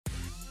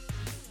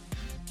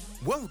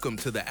Welcome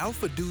to the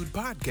Alpha Dude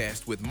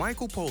Podcast with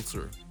Michael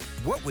Pulser.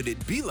 What would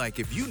it be like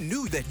if you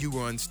knew that you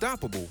were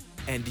unstoppable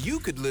and you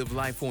could live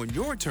life on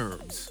your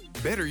terms?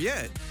 Better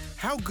yet,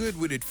 how good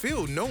would it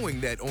feel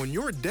knowing that on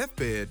your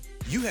deathbed,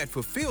 you had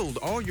fulfilled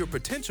all your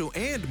potential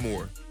and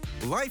more?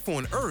 Life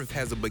on Earth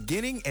has a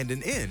beginning and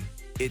an end.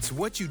 It's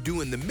what you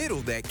do in the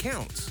middle that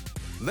counts.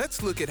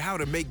 Let's look at how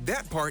to make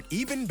that part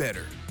even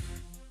better.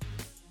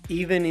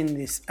 Even in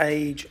this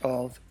age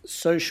of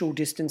social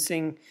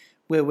distancing,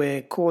 where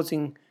we're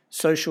causing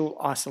social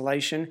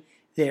isolation,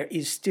 there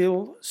is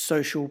still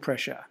social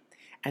pressure.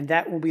 And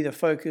that will be the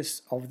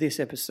focus of this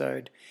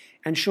episode.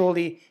 And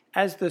surely,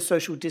 as the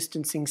social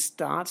distancing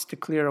starts to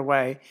clear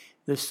away,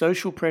 the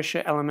social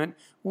pressure element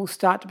will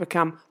start to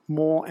become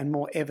more and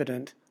more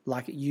evident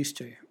like it used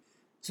to.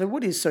 So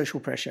what is social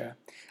pressure?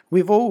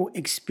 We've all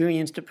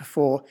experienced it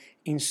before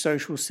in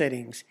social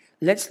settings.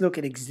 Let's look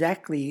at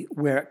exactly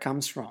where it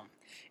comes from.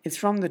 It's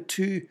from the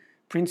two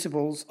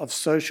principles of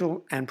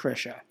social and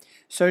pressure.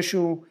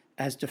 Social,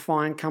 as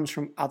defined, comes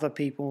from other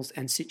people's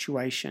and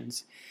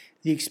situations.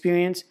 The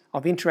experience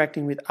of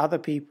interacting with other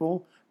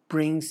people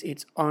brings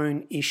its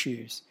own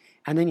issues.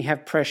 And then you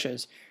have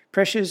pressures.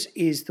 Pressures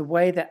is the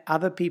way that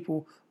other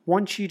people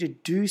want you to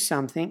do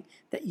something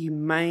that you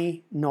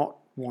may not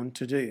want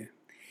to do.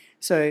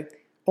 So,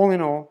 all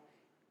in all,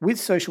 with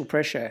social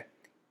pressure,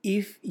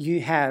 if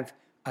you have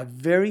a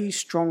very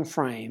strong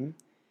frame,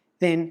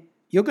 then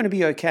you're going to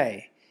be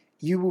okay.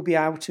 You will be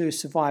able to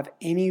survive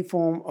any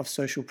form of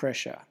social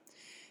pressure.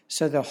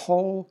 So the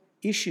whole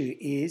issue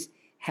is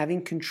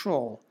having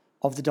control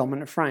of the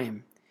dominant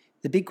frame.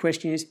 The big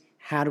question is,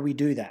 how do we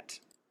do that?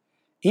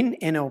 In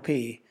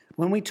NLP,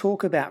 when we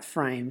talk about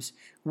frames,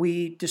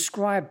 we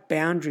describe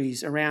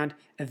boundaries around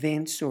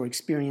events or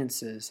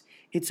experiences.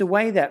 It's a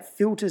way that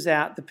filters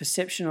out the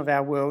perception of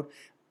our world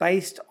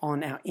based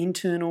on our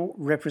internal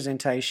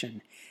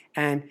representation.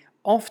 And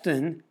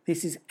often,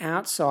 this is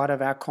outside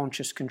of our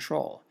conscious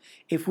control.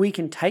 If we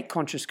can take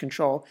conscious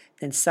control,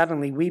 then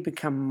suddenly we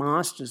become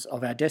masters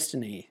of our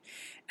destiny.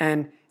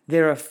 And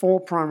there are four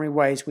primary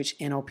ways which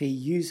NLP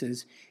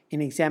uses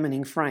in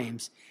examining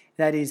frames.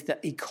 That is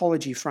the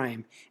ecology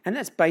frame. And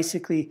that's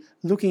basically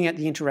looking at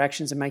the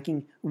interactions and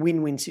making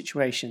win-win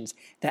situations.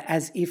 They're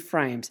as-if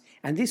frames.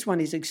 And this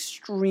one is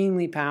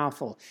extremely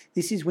powerful.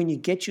 This is when you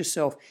get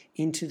yourself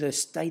into the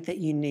state that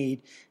you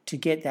need to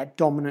get that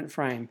dominant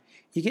frame.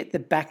 You get the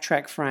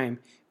backtrack frame,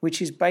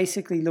 which is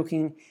basically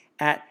looking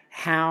at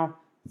how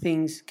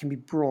things can be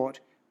brought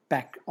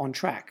back on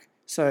track.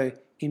 So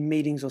in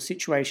meetings or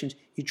situations,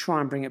 you try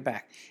and bring it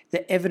back.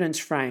 The evidence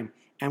frame,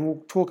 and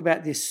we'll talk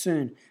about this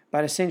soon,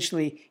 but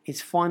essentially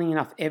it's finding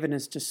enough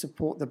evidence to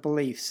support the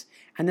beliefs.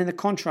 And then the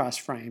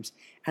contrast frames.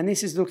 And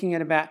this is looking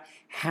at about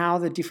how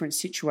the different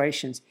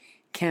situations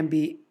can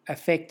be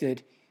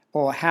affected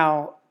or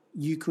how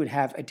you could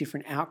have a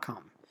different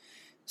outcome.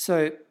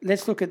 So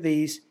let's look at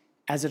these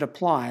as it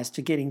applies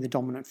to getting the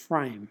dominant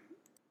frame.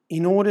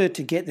 In order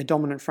to get the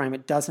dominant frame,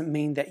 it doesn't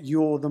mean that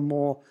you're the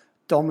more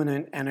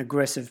dominant and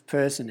aggressive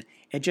person.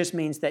 It just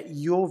means that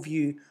your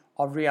view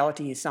of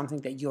reality is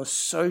something that you're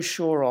so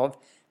sure of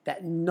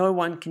that no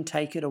one can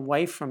take it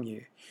away from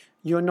you.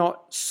 You're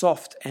not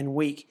soft and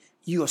weak,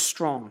 you are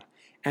strong.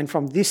 And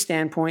from this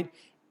standpoint,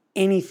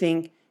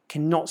 anything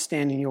cannot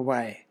stand in your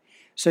way.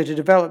 So to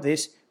develop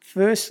this,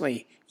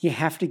 firstly, you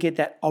have to get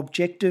that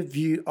objective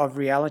view of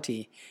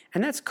reality.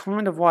 And that's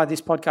kind of why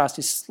this podcast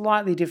is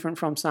slightly different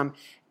from some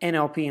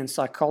NLP and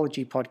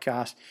psychology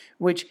podcasts,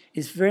 which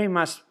is very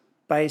much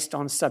based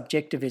on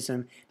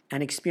subjectivism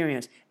and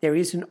experience. There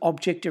is an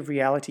objective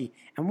reality.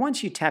 And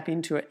once you tap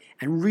into it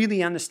and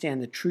really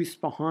understand the truths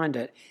behind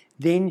it,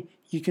 then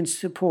you can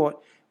support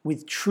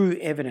with true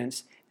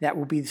evidence that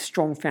will be the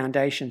strong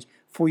foundations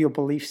for your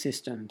belief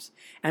systems.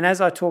 And as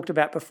I talked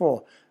about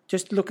before,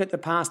 just look at the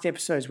past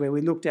episodes where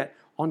we looked at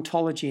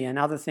ontology and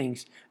other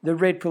things. The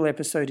Red Pill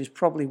episode is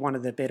probably one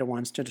of the better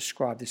ones to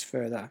describe this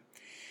further.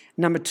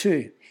 Number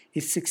 2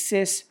 is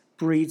success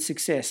breeds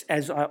success.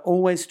 As I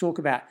always talk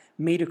about,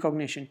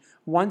 metacognition.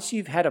 Once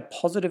you've had a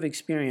positive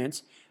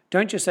experience,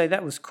 don't just say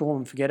that was cool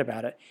and forget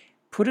about it.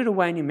 Put it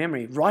away in your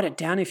memory. Write it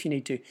down if you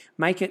need to.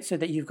 Make it so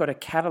that you've got a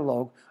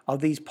catalog of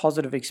these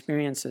positive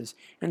experiences.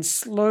 And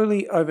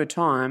slowly over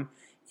time,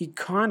 you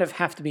kind of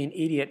have to be an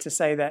idiot to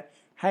say that,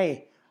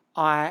 hey,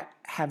 I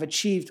have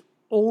achieved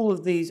all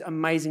of these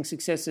amazing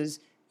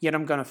successes, yet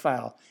I'm going to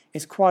fail.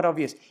 It's quite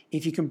obvious.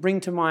 If you can bring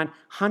to mind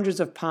hundreds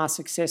of past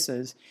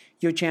successes,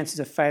 your chances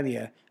of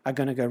failure are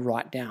going to go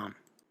right down.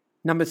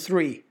 Number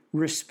 3,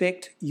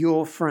 respect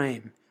your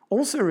frame.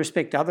 Also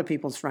respect other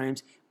people's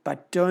frames,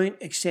 but don't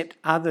accept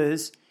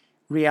others'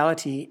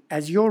 reality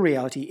as your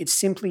reality. It's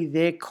simply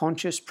their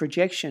conscious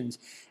projections.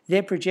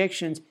 Their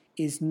projections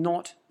is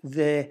not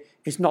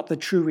the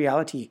true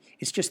reality.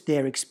 It's just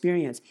their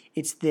experience.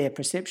 It's their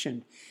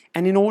perception.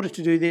 And in order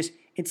to do this,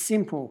 it's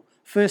simple.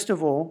 First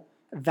of all,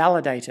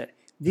 validate it.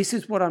 This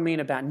is what I mean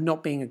about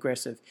not being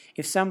aggressive.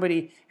 If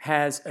somebody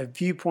has a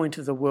viewpoint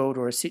of the world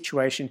or a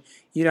situation,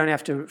 you don't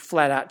have to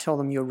flat out tell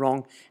them you're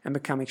wrong and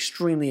become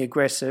extremely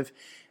aggressive.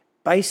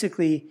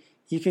 Basically,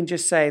 You can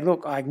just say,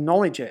 look, I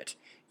acknowledge it.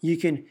 You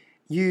can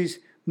use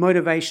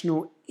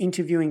motivational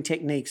interviewing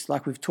techniques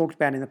like we've talked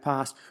about in the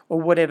past or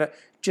whatever,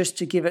 just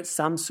to give it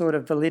some sort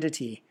of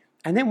validity.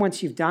 And then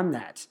once you've done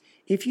that,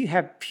 if you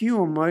have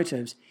pure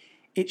motives,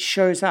 it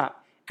shows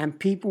up and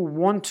people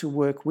want to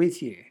work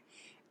with you.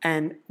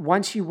 And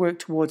once you work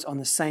towards on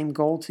the same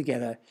goal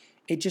together,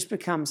 it just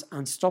becomes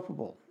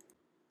unstoppable.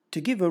 To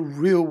give a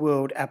real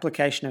world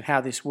application of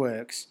how this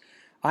works,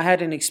 I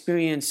had an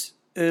experience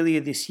earlier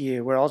this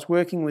year where I was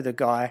working with a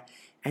guy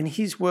and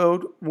his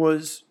world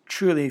was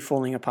truly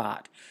falling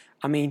apart.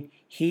 I mean,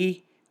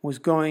 he was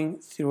going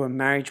through a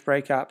marriage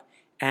breakup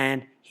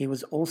and he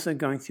was also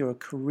going through a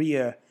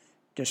career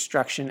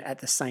destruction at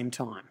the same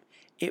time.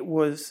 It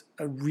was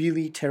a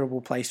really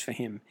terrible place for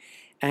him.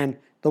 And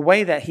the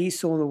way that he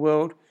saw the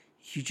world,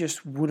 you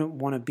just wouldn't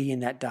want to be in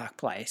that dark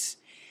place.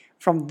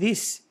 From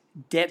this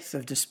depth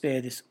of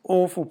despair, this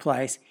awful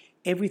place,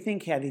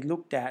 everything that he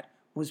looked at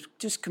was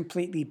just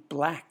completely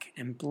black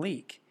and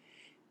bleak.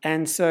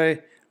 And so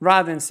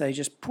rather than say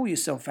just pull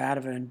yourself out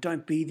of it and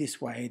don't be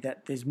this way,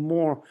 that there's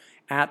more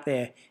out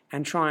there,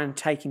 and try and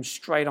take him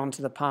straight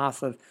onto the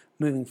path of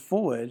moving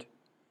forward,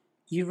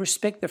 you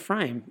respect the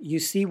frame. You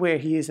see where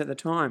he is at the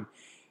time.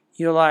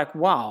 You're like,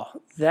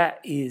 wow, that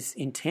is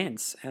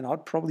intense, and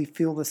I'd probably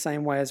feel the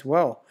same way as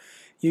well.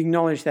 You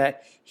acknowledge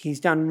that he's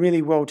done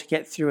really well to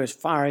get through as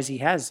far as he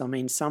has. I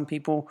mean, some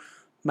people,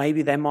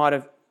 maybe they might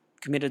have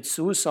committed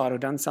suicide or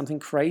done something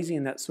crazy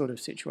in that sort of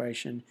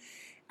situation.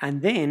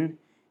 And then,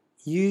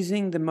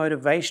 using the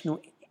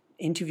motivational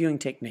interviewing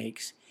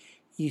techniques,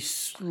 you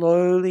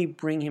slowly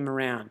bring him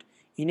around.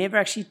 You never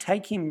actually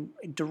take him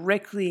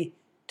directly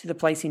to the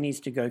place he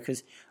needs to go,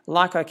 because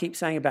like I keep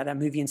saying about that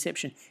movie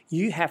Inception,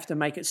 you have to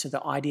make it so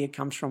the idea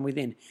comes from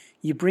within.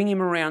 You bring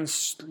him around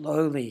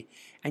slowly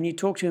and you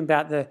talk to him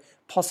about the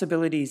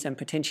possibilities and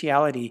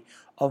potentiality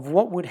of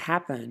what would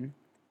happen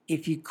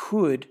if you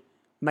could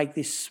make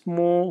this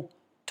small,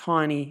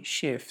 tiny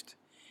shift.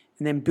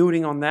 And then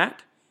building on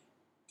that,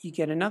 you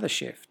get another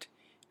shift,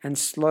 and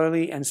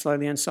slowly and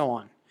slowly and so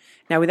on.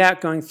 Now, without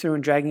going through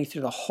and dragging you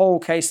through the whole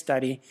case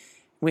study,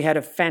 we had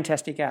a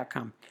fantastic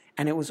outcome.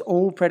 And it was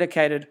all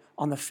predicated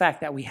on the fact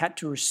that we had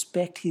to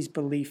respect his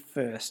belief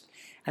first.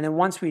 And then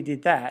once we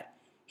did that,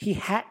 he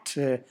had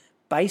to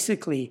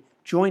basically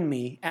join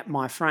me at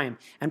my frame.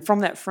 And from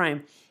that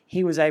frame,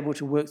 he was able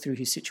to work through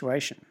his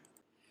situation.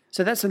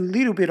 So that's a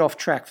little bit off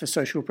track for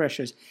social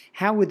pressures.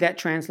 How would that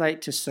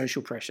translate to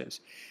social pressures?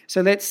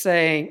 So let's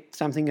say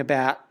something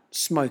about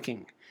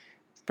smoking.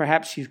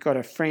 Perhaps you've got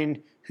a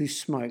friend who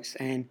smokes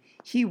and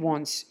he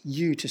wants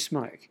you to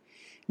smoke.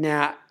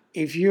 Now,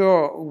 if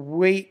you're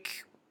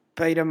weak,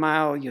 beta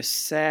male, you're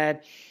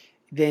sad,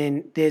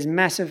 then there's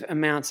massive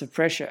amounts of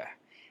pressure.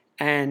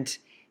 And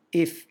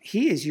if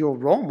he is your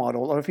role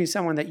model, or if he's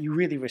someone that you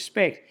really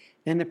respect,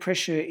 then the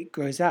pressure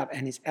goes up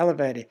and is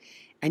elevated.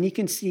 And you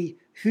can see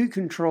who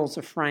controls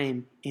the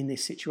frame in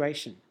this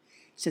situation.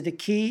 So the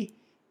key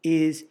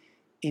is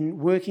in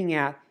working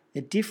out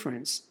the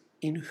difference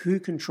in who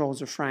controls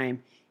the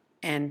frame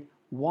and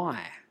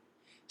why.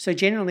 So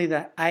generally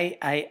the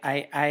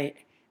AAAA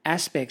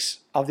aspects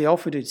of the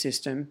Alpha Dude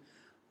system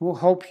will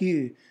help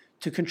you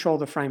to control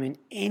the frame in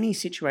any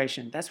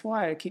situation. That's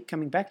why I keep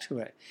coming back to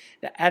it.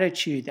 The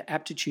attitude, the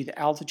aptitude, the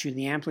altitude,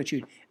 the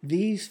amplitude,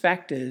 these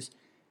factors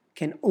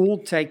can all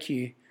take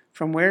you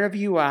from wherever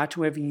you are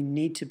to wherever you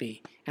need to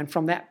be. And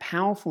from that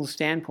powerful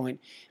standpoint,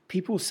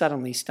 people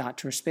suddenly start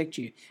to respect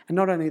you. And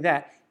not only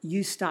that,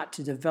 you start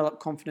to develop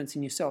confidence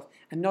in yourself.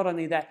 And not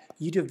only that,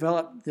 you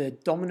develop the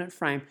dominant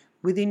frame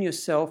within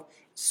yourself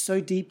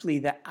so deeply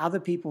that other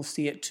people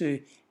see it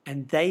too,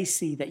 and they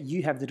see that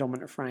you have the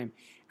dominant frame.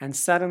 And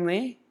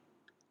suddenly,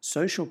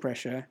 social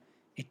pressure,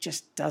 it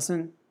just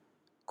doesn't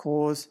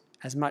cause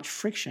as much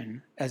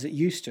friction as it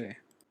used to.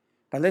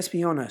 But let's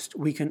be honest,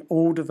 we can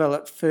all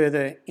develop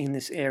further in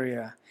this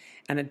area,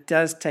 and it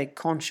does take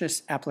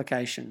conscious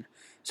application.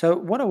 So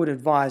what I would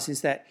advise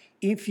is that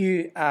if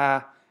you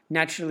are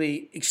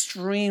naturally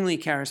extremely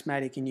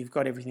charismatic and you've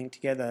got everything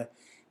together,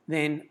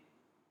 then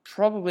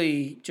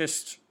probably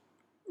just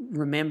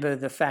remember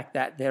the fact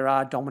that there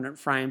are dominant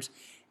frames,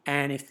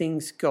 and if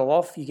things go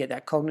off, you get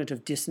that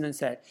cognitive dissonance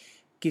that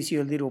gives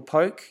you a little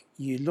poke.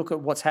 You look at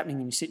what's happening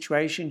in your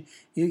situation,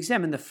 you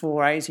examine the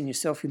 4As in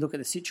yourself, you look at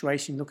the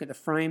situation, you look at the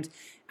frames,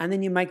 and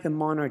then you make the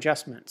minor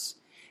adjustments.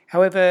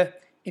 However,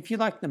 if you're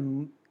like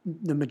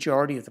the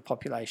majority of the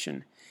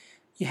population,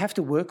 you have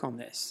to work on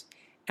this.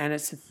 And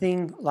it's a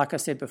thing, like I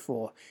said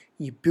before,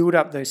 you build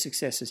up those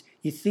successes,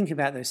 you think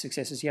about those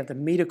successes, you have the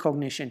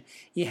metacognition,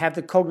 you have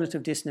the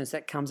cognitive dissonance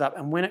that comes up,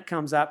 and when it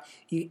comes up,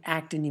 you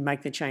act and you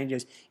make the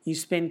changes. You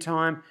spend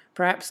time,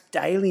 perhaps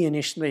daily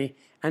initially,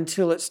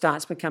 until it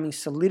starts becoming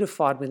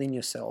solidified within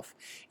yourself.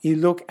 You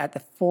look at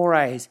the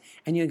 4As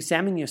and you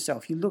examine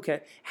yourself. You look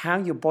at how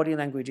your body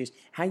language is,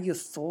 how your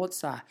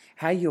thoughts are,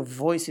 how your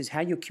voice is,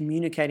 how you're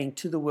communicating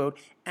to the world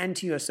and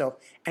to yourself,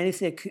 and if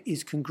there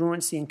is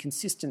congruency and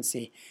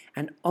consistency.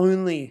 And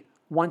only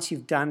once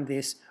you've done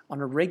this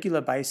on a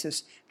regular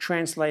basis,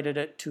 translated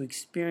it to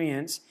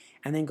experience,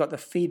 and then got the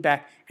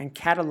feedback and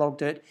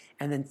cataloged it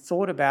and then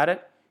thought about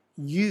it,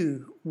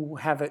 you will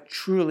have it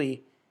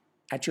truly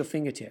at your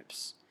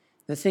fingertips.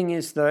 The thing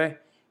is, though,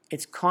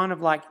 it's kind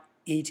of like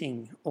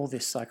eating all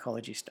this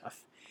psychology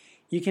stuff.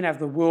 You can have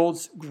the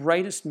world's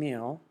greatest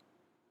meal,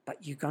 but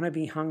you're going to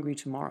be hungry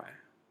tomorrow.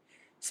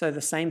 So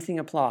the same thing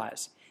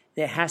applies.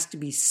 There has to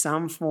be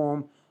some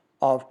form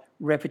of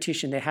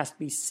repetition. There has to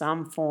be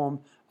some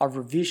form of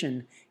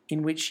revision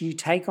in which you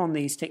take on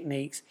these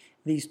techniques,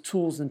 these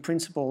tools and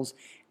principles,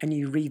 and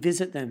you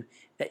revisit them,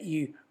 that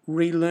you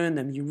relearn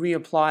them, you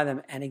reapply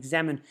them, and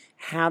examine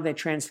how they're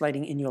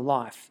translating in your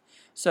life.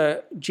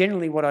 So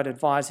generally what I'd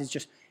advise is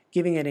just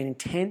giving it an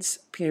intense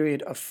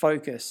period of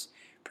focus,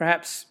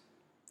 perhaps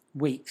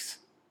weeks,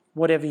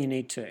 whatever you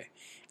need to.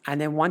 And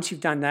then once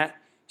you've done that,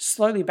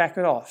 slowly back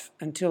it off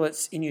until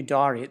it's in your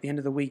diary. At the end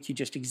of the week, you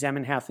just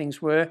examine how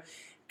things were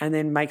and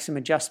then make some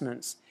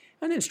adjustments.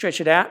 And then stretch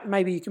it out.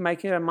 Maybe you can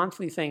make it a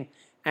monthly thing.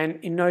 And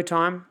in no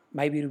time,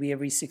 maybe it'll be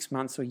every 6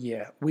 months or a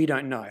year. We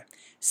don't know.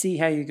 See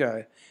how you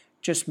go.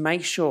 Just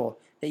make sure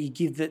that you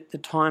give it the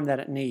time that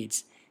it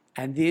needs.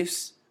 And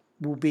this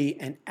will be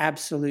an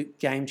absolute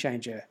game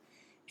changer.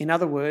 In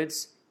other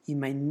words, you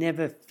may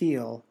never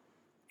feel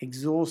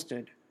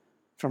exhausted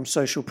from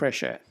social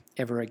pressure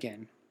ever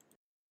again.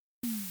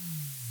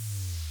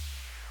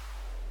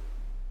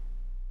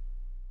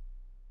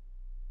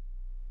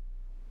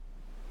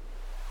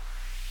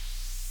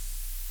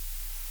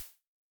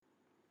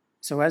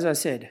 So as I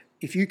said,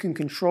 if you can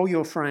control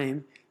your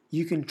frame,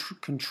 you can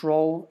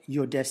control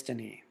your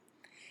destiny.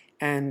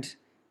 And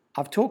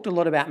I've talked a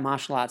lot about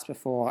martial arts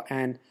before,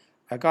 and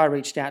a guy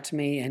reached out to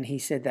me and he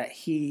said that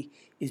he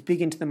is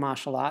big into the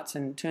martial arts,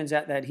 and it turns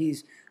out that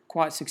he's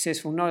quite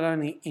successful not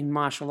only in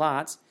martial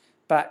arts,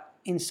 but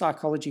in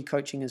psychology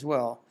coaching as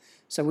well.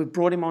 So we've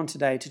brought him on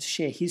today to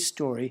share his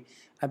story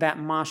about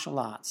martial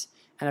arts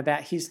and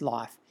about his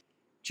life.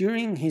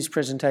 During his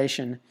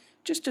presentation,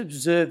 just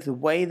observe the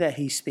way that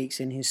he speaks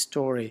in his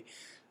story.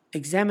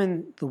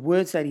 Examine the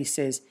words that he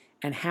says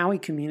and how he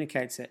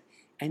communicates it,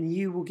 and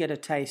you will get a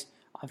taste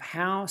of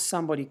how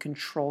somebody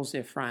controls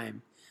their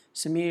frame.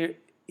 Samir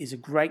is a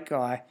great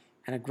guy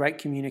and a great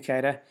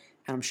communicator,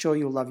 and I'm sure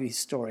you'll love his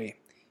story.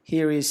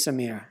 Here is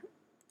Samir.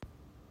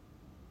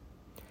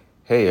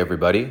 Hey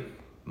everybody,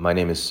 my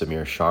name is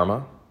Samir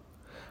Sharma.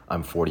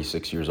 I'm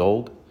 46 years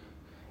old,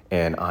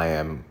 and I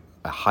am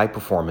a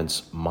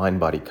high-performance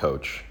mind-body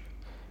coach,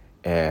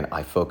 and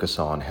I focus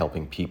on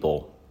helping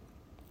people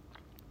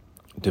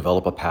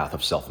develop a path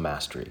of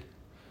self-mastery.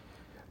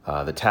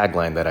 The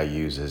tagline that I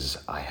use is,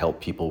 I help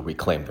people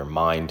reclaim their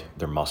mind,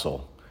 their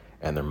muscle,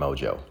 and their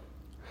mojo.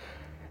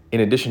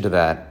 In addition to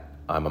that,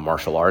 I'm a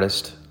martial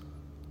artist,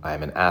 I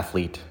am an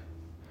athlete,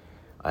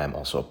 I am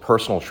also a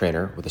personal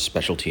trainer with a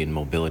specialty in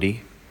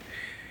mobility,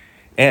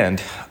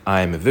 and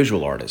I'm a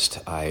visual artist.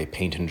 I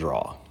paint and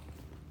draw.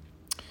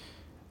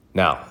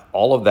 Now,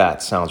 all of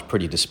that sounds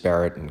pretty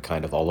disparate and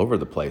kind of all over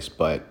the place,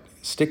 but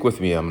stick with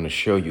me. I'm going to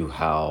show you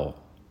how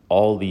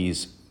all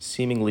these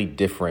seemingly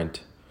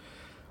different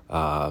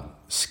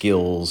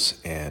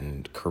skills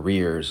and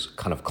careers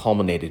kind of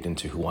culminated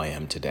into who I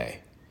am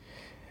today.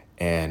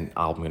 And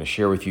I'm going to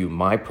share with you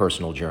my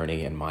personal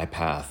journey and my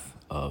path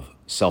of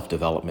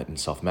self-development and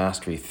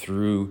self-mastery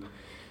through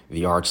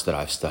the arts that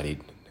I've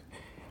studied.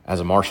 As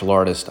a martial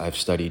artist, I've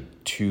studied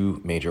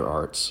two major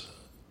arts.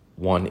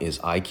 One is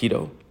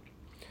Aikido,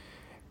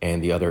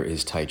 and the other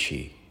is Tai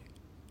Chi.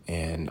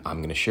 And I'm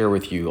going to share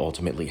with you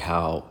ultimately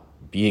how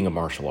being a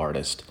martial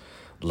artist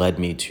led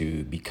me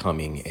to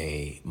becoming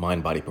a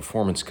mind-body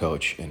performance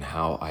coach, and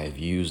how I have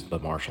used the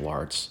martial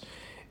arts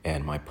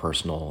and my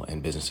personal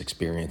and business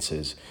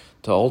experiences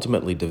to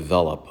ultimately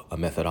develop a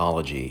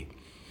methodology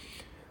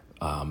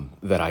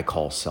that I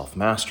call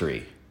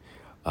self-mastery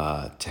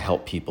to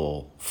help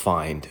people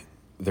find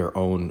their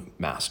own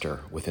master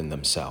within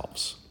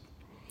themselves.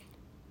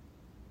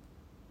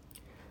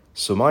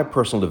 So my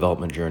personal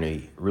development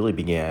journey really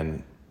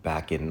began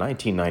back in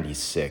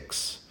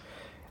 1996.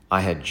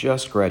 I had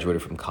just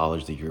graduated from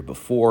college the year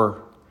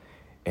before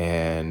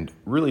and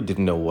really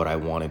didn't know what I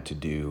wanted to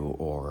do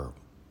or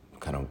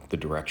kind of the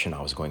direction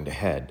I was going to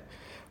head.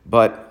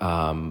 But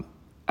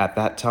at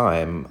that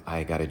time,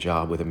 I got a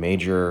job with a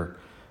major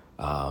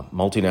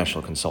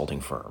multinational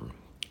consulting firm,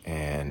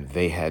 and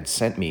they had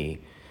sent me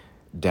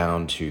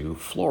down to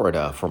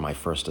Florida for my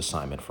first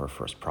assignment for a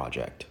first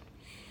project.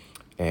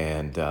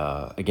 And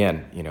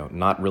again,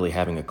 not really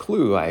having a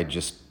clue, I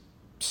just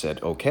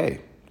said, okay.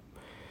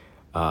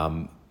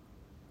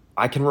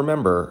 I can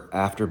remember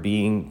after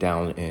being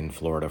down in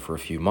Florida for a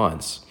few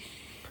months,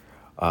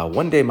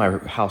 one day my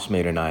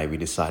housemate and I, we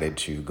decided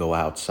to go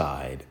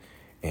outside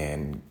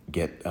and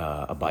get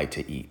a bite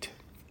to eat.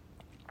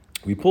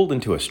 We pulled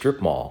into a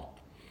strip mall,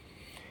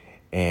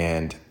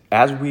 and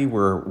as we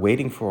were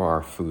waiting for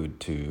our food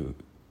to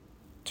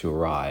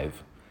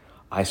arrive,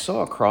 I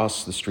saw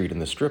across the street in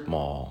the strip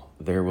mall,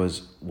 there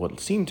was what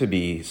seemed to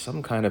be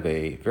some kind of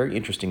a very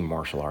interesting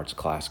martial arts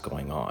class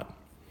going on.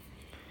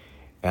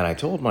 And I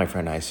told my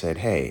friend, I said,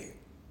 hey,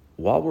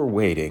 while we're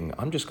waiting,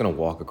 I'm just going to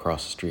walk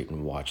across the street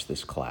and watch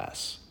this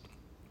class.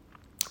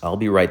 I'll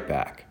be right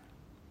back.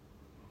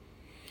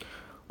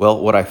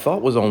 Well, what I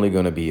thought was only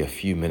going to be a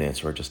few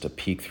minutes or just a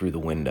peek through the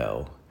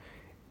window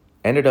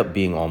ended up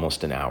being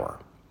almost an hour.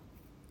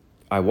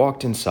 I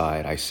walked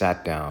inside, I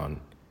sat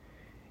down,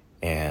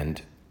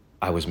 and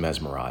I was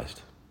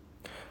mesmerized.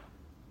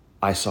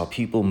 I saw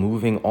people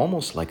moving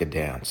almost like a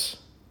dance.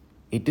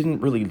 It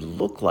didn't really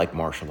look like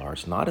martial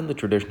arts, not in the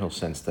traditional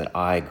sense that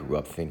I grew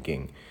up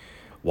thinking,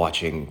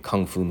 watching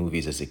kung fu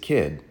movies as a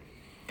kid.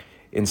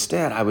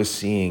 Instead, I was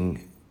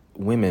seeing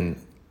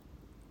women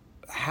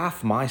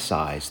half my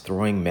size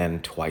throwing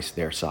men twice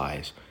their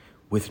size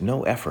with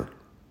no effort.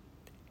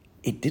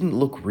 It didn't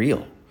look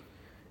real.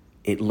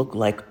 It looked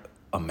like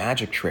a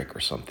magic trick or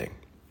something.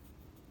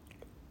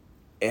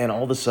 And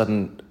all of a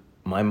sudden,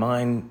 my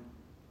mind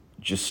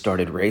just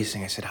started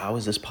racing. I said, how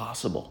is this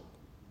possible?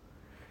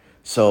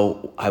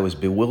 So I was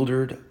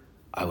bewildered,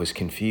 I was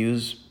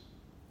confused,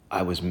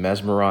 I was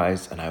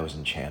mesmerized, and I was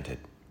enchanted.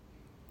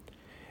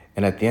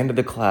 And at the end of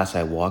the class,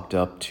 I walked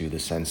up to the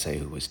sensei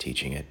who was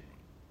teaching it,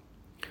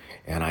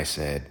 and I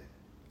said,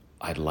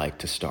 I'd like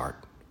to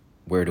start.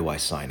 Where do I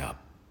sign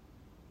up?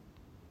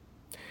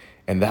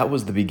 And that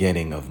was the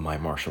beginning of my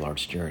martial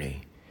arts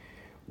journey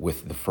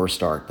with the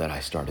first art that I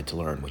started to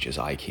learn, which is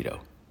Aikido.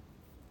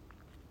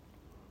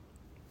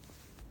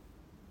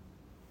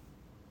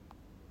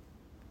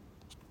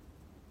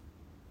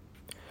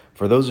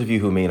 For those of you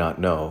who may not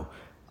know,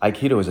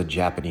 Aikido is a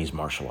Japanese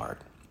martial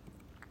art.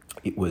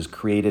 It was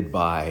created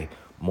by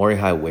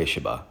Morihei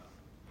Ueshiba,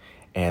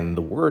 and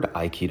the word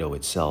Aikido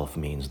itself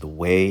means the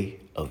way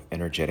of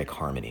energetic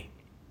harmony.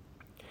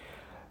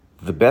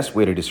 The best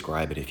way to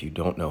describe it, if you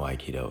don't know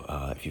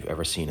Aikido, if you've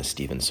ever seen a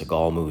Steven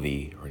Seagal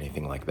movie or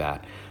anything like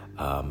that,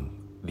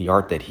 the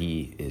art that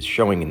he is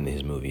showing in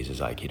his movies is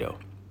Aikido.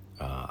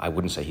 I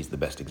wouldn't say he's the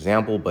best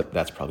example, but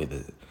that's probably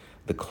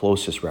the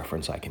closest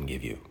reference I can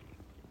give you.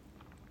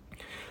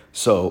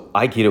 So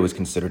Aikido is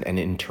considered an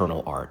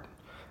internal art,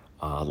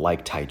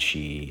 like Tai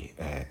Chi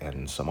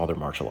and some other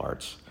martial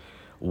arts.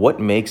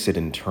 What makes it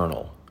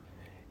internal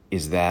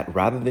is that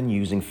rather than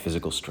using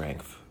physical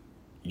strength,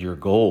 your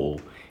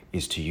goal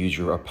is to use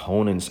your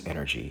opponent's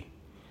energy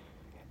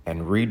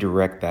and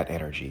redirect that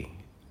energy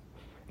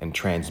and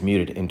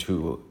transmute it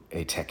into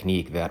a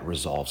technique that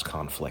resolves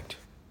conflict.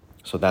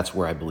 So that's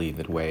where I believe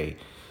that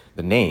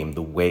the name,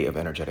 the way of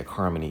energetic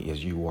harmony,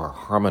 is you are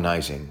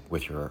harmonizing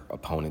with your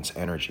opponent's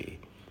energy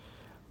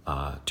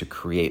to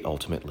create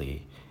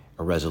ultimately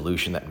a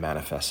resolution that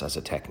manifests as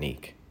a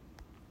technique.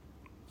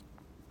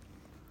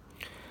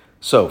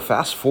 So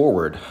fast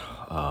forward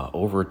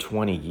over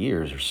 20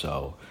 years or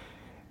so,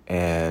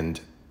 and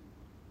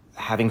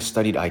having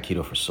studied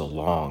Aikido for so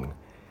long,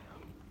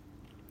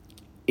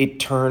 it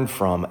turned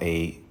from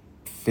a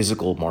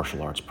physical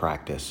martial arts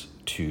practice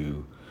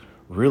to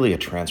really a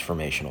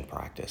transformational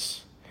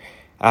practice.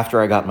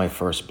 After I got my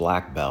first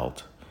black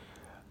belt,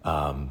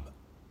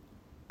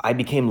 I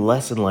became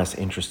less and less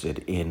interested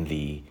in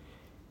the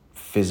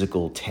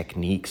physical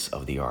techniques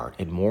of the art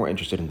and more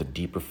interested in the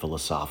deeper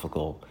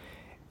philosophical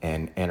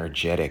and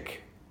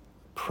energetic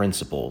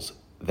principles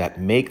that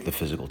make the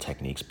physical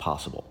techniques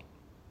possible.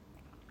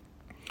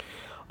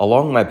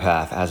 Along my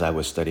path, as I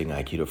was studying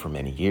Aikido for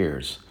many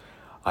years,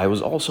 I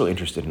was also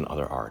interested in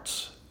other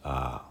arts.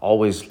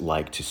 Always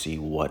liked to see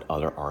what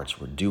other arts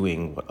were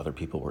doing, what other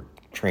people were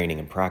training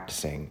and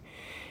practicing.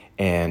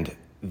 And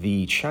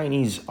the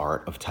Chinese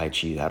art of Tai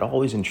Chi had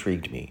always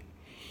intrigued me.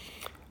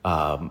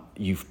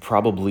 You've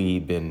probably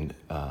been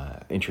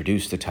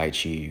introduced to Tai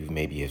Chi. You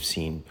maybe have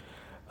seen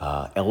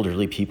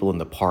elderly people in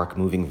the park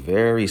moving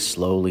very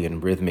slowly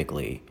and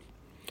rhythmically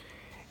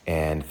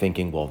and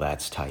thinking, well,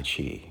 that's Tai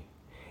Chi.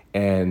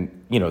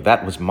 And,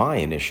 that was my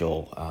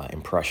initial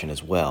impression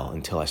as well,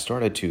 until I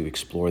started to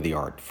explore the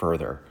art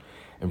further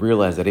and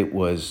realized that it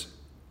was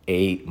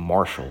a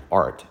martial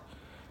art,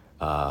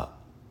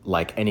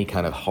 like any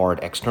kind of hard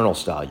external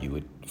style you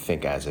would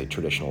think as a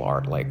traditional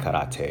art, like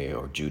karate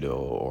or judo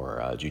or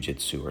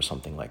jujitsu or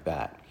something like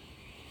that.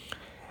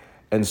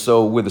 And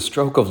so with a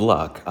stroke of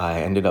luck,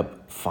 I ended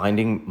up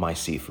finding my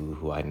Sifu,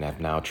 who I have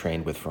now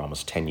trained with for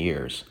almost 10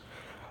 years,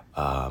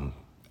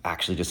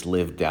 actually just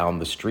lived down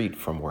the street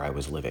from where I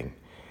was living,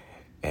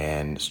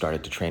 and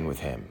started to train with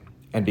him.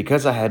 And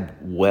because I had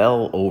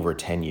well over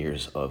 10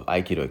 years of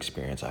Aikido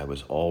experience, I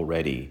was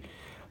already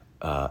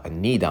a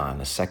Nidan,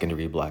 a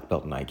second-degree black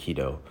belt in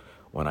Aikido,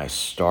 when I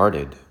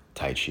started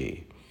Tai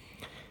Chi.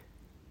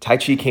 Tai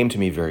Chi came to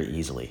me very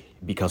easily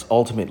because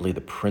ultimately the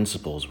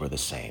principles were the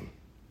same.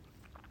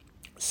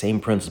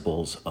 Same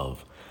principles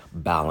of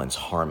balance,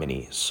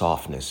 harmony,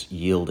 softness,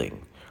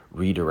 yielding,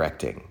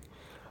 redirecting.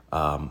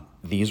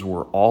 These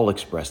were all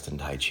expressed in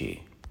Tai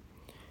Chi.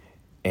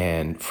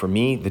 And for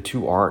me, the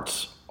two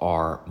arts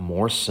are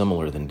more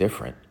similar than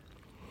different.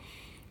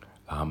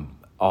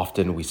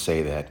 Often we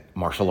say that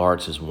martial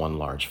arts is one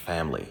large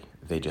family.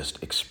 They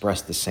just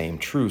express the same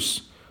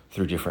truths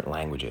through different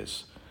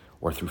languages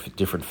or through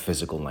different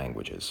physical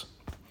languages.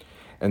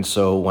 And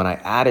so when I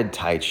added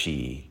Tai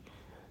Chi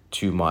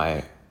to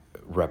my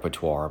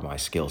repertoire, my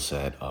skill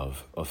set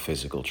of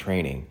physical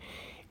training,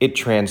 it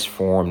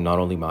transformed not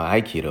only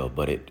my Aikido,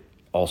 but it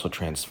also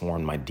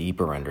transformed my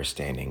deeper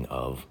understanding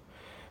of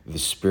the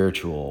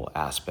spiritual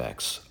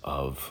aspects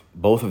of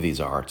both of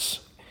these arts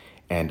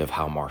and of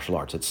how martial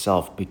arts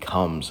itself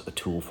becomes a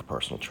tool for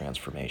personal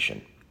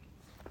transformation.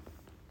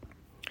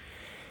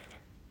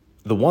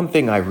 The one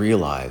thing I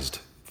realized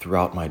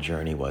throughout my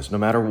journey was no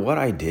matter what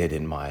I did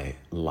in my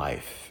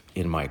life,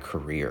 in my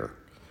career,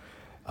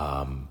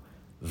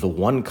 the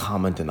one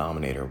common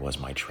denominator was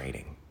my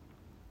training.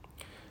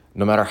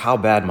 No matter how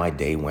bad my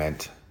day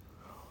went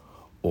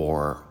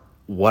or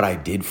what I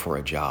did for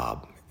a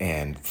job,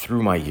 and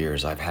through my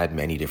years, I've had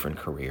many different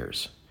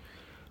careers,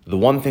 the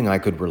one thing I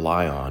could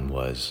rely on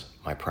was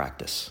my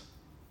practice.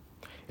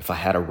 If I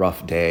had a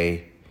rough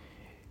day,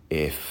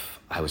 if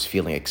I was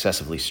feeling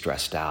excessively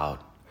stressed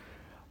out,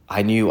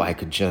 I knew I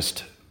could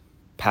just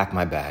pack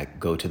my bag,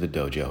 go to the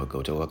dojo,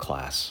 go to a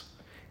class,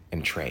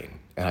 and train,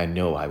 and I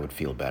know I would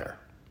feel better.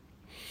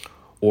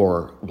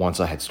 Or once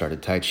I had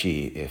started Tai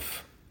Chi,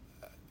 if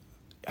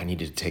I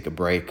needed to take a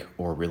break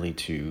or really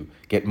to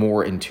get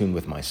more in tune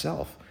with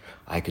myself,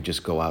 I could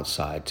just go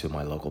outside to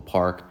my local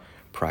park,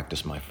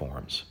 practice my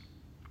forms.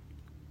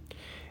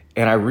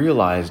 And I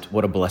realized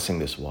what a blessing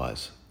this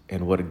was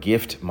and what a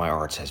gift my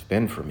arts has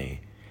been for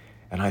me.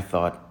 And I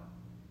thought,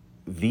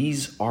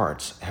 these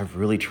arts have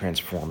really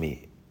transformed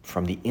me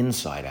from the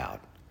inside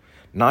out,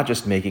 not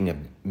just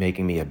making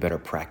me a better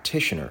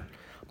practitioner,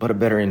 but a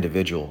better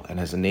individual, and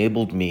has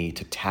enabled me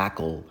to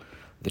tackle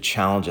the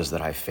challenges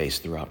that I've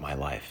faced throughout my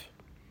life.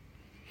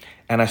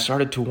 And I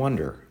started to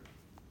wonder,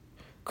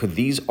 could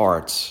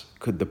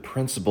the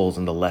principles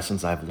and the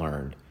lessons I've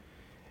learned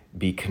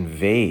be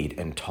conveyed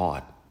and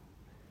taught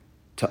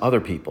to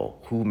other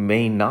people who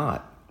may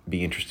not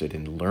be interested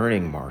in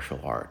learning martial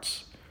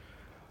arts,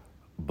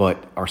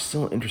 but are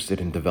still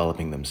interested in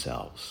developing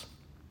themselves?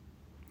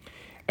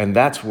 And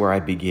that's where I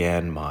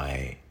began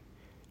my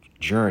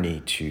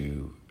journey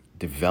to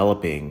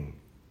developing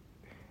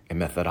a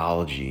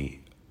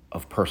methodology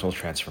of personal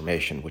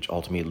transformation, which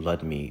ultimately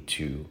led me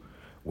to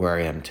where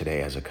I am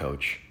today as a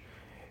coach,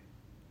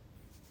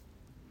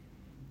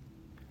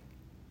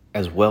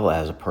 as well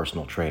as a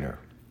personal trainer.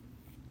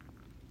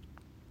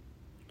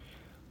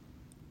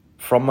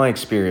 From my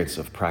experience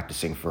of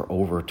practicing for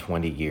over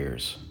 20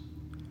 years,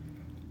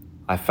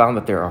 I found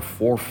that there are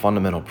 4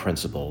 fundamental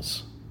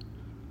principles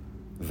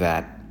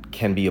that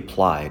can be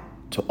applied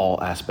to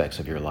all aspects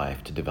of your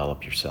life to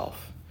develop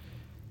yourself.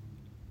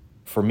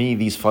 For me,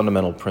 these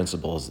fundamental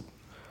principles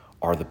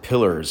are the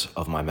pillars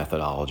of my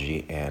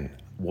methodology and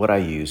what I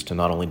use to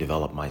not only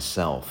develop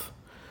myself,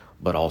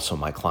 but also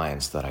my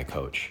clients that I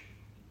coach.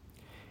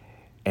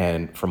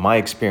 And from my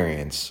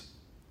experience,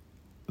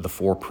 the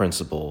 4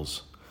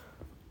 principles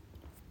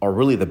are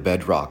really the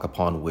bedrock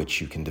upon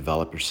which you can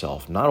develop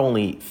yourself, not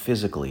only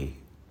physically,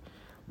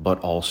 but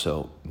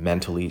also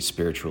mentally,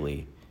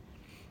 spiritually,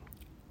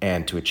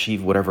 and to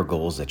achieve whatever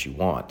goals that you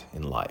want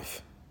in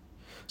life.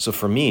 So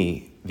for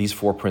me, these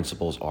 4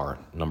 principles are: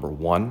 number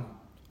 1,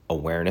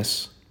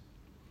 awareness;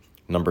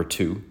 number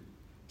 2,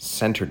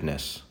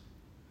 centeredness;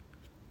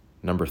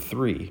 number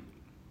 3,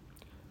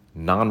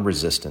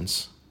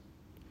 non-resistance;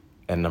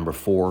 and number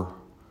 4,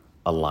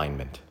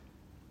 alignment.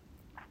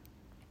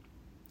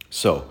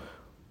 So,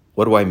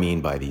 what do I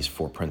mean by these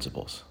 4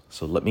 principles?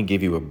 So let me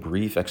give you a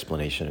brief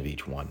explanation of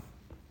each one.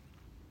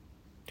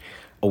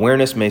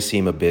 Awareness may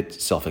seem a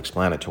bit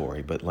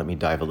self-explanatory, but let me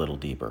dive a little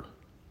deeper.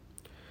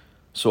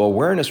 So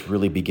awareness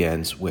really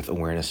begins with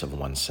awareness of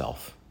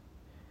oneself.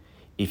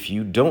 If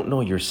you don't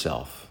know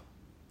yourself,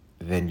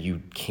 then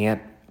you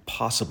can't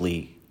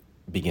possibly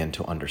begin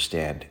to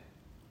understand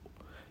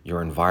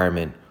your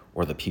environment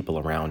or the people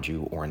around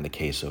you, or in the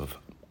case of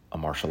a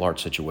martial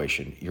arts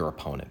situation, your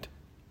opponent.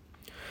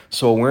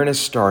 So awareness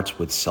starts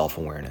with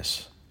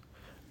self-awareness,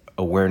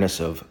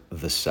 awareness of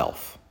the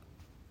self.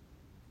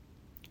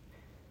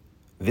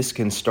 This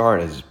can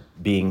start as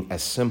being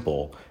as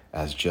simple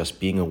as just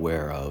being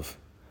aware of,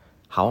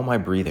 how am I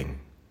breathing?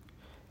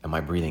 Am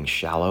I breathing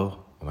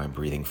shallow? Am I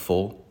breathing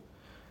full?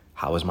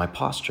 How is my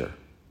posture?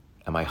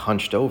 Am I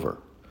hunched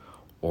over?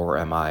 Or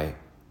am I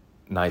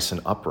nice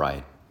and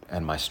upright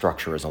and my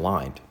structure is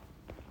aligned?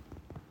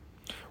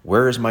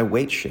 Where is my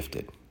weight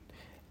shifted?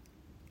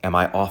 Am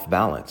I off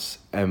balance?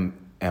 Am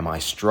I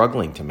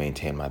struggling to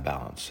maintain my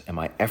balance? Am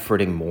I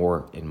efforting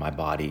more in my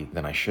body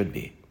than I should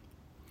be?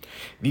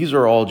 These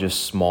are all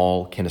just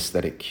small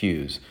kinesthetic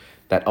cues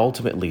that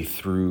ultimately,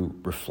 through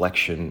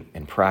reflection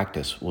and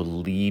practice, will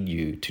lead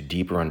you to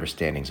deeper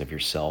understandings of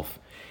yourself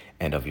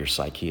and of your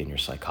psyche and your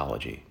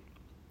psychology.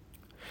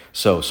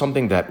 So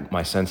something that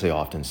my sensei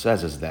often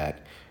says is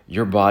that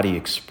your body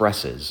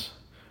expresses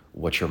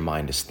what your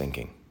mind is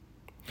thinking.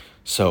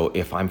 So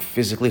if I'm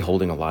physically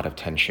holding a lot of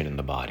tension in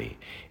the body,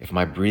 if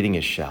my breathing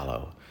is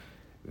shallow,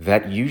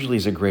 that usually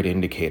is a great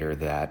indicator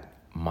that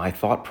my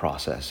thought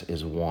process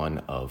is one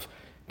of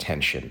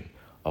tension,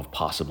 of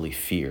possibly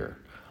fear,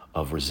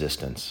 of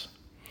resistance.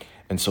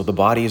 And so the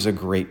body is a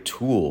great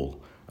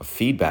tool, a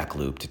feedback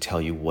loop to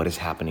tell you what is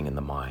happening in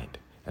the mind.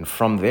 And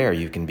from there,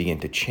 you can begin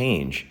to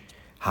change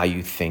how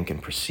you think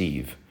and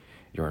perceive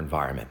your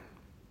environment.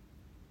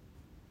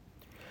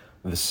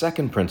 The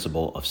second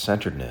principle of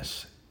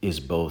centeredness is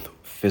both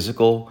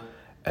physical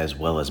as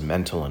well as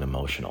mental and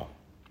emotional.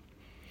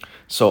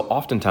 So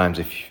oftentimes,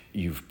 if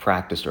you've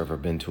practiced or ever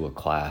been to a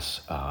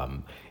class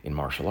in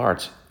martial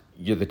arts,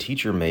 the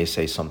teacher may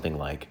say something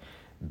like,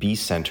 be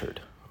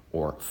centered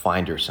or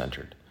find your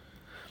centered.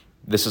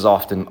 This is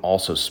often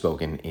also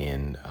spoken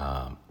in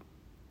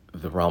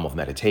the realm of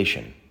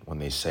meditation when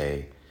they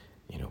say,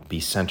 be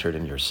centered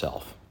in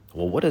yourself.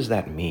 Well, what does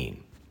that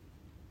mean?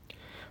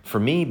 For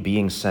me,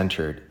 being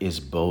centered is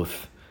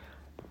both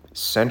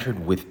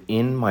centered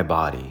within my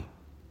body,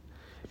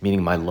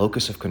 meaning my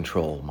locus of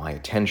control, my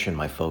attention,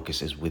 my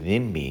focus is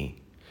within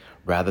me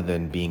rather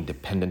than being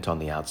dependent on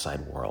the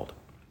outside world.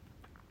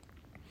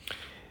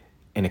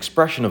 An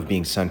expression of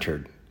being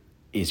centered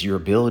is your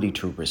ability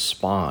to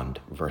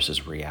respond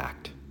versus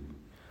react.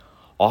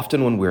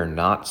 Often when we're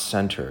not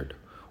centered,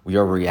 we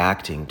are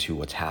reacting to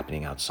what's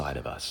happening outside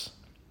of us.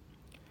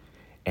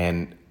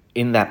 And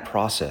in that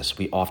process,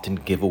 we often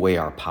give away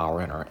our power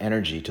and our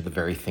energy to the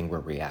very thing we're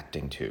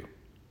reacting to.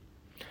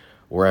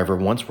 Wherever,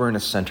 once we're in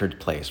a centered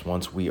place,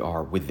 once we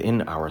are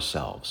within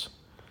ourselves,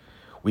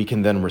 we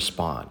can then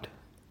respond.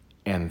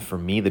 And for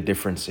me, the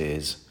difference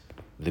is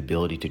the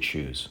ability to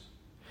choose.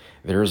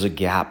 There is a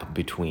gap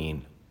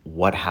between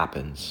what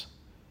happens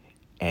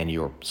and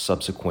your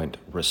subsequent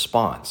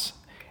response,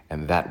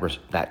 and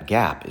that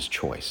gap is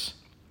choice.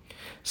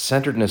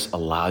 Centeredness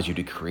allows you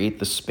to create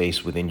the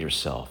space within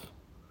yourself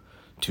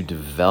to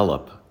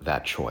develop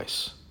that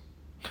choice.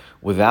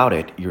 Without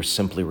it, you're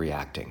simply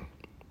reacting.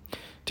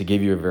 To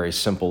give you a very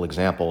simple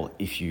example,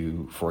 if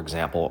you, for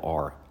example,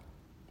 are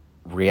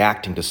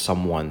reacting to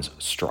someone's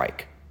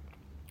strike,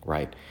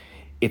 right?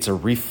 It's a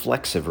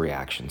reflexive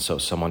reaction. So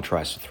someone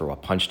tries to throw a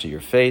punch to your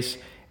face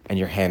and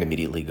your hand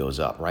immediately goes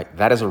up, right?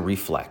 That is a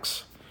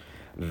reflex.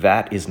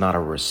 That is not a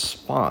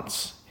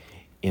response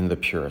in the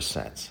purest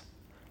sense.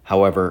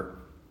 However,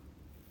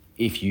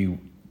 if you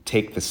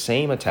take the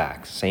same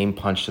attack, same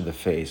punch to the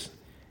face,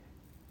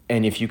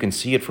 and if you can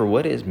see it for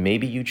what it is,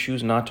 maybe you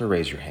choose not to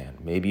raise your hand.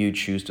 Maybe you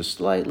choose to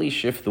slightly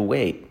shift the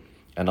weight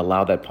and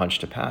allow that punch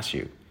to pass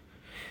you.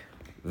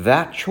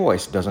 That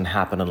choice doesn't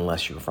happen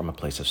unless you're from a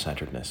place of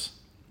centeredness.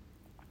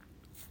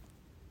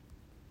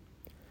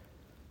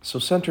 So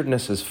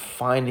centeredness is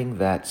finding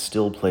that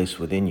still place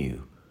within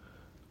you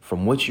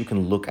from which you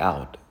can look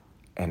out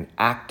and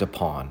act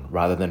upon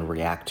rather than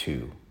react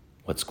to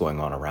what's going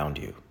on around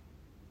you.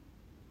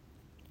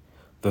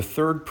 The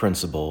third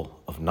principle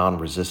of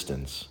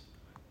non-resistance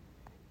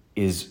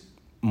is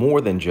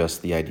more than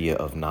just the idea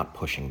of not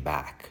pushing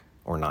back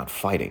or not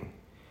fighting.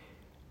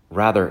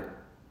 Rather,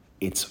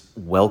 it's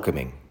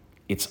welcoming,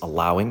 it's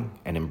allowing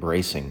and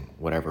embracing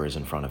whatever is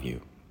in front of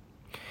you.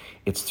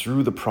 It's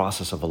through the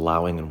process of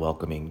allowing and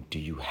welcoming do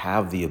you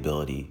have the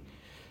ability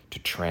to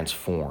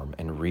transform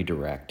and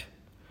redirect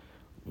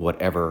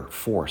whatever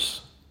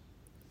force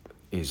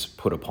is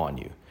put upon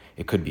you.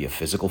 It could be a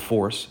physical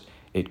force,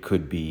 it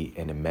could be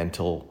a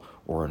mental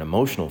or an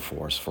emotional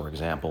force, for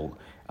example,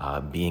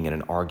 being in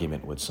an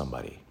argument with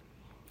somebody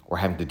or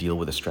having to deal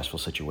with a stressful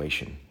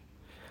situation.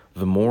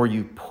 The more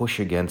you push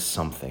against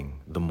something,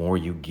 the more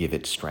you give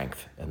it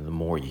strength, and the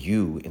more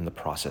you, in the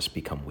process,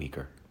 become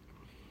weaker.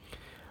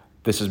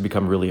 This has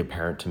become really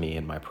apparent to me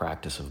in my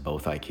practice of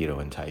both Aikido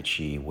and Tai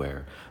Chi,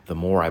 where the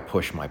more I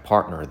push my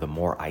partner, the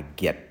more I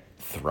get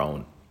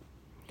thrown.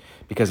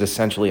 Because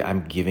essentially,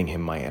 I'm giving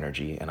him my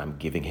energy and I'm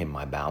giving him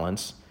my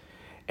balance.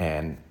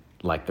 And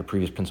like the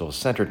previous principle of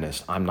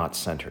centeredness, I'm not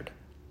centered.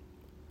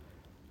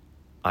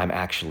 I'm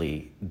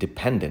actually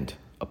dependent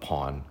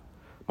upon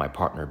my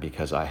partner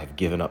because I have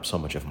given up so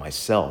much of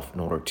myself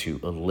in order to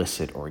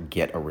elicit or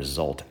get a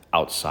result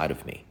outside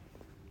of me.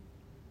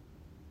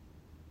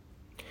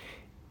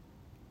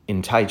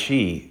 In Tai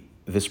Chi,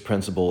 this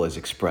principle is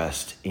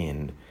expressed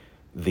in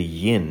the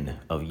yin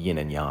of yin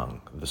and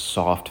yang, the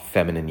soft,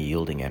 feminine,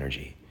 yielding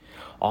energy.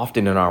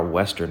 Often in our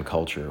Western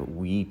culture,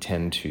 we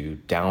tend to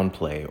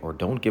downplay or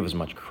don't give as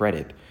much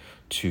credit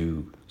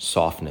to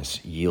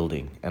softness,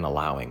 yielding, and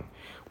allowing.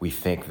 We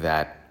think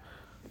that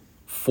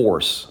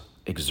force,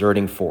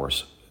 exerting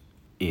force,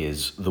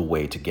 is the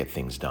way to get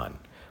things done.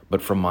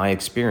 But from my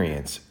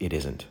experience, it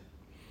isn't.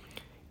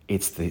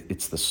 It's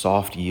the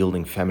soft,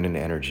 yielding, feminine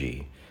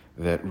energy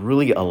that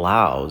really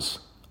allows,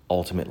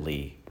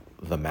 ultimately,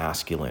 the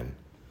masculine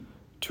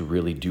to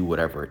really do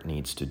whatever it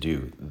needs to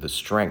do, the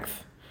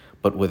strength.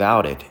 But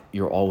without it,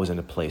 you're always in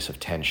a place of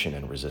tension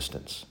and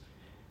resistance.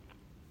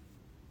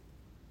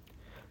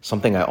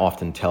 Something I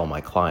often tell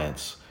my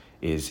clients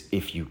is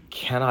if you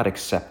cannot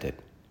accept it,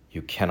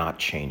 you cannot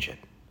change it.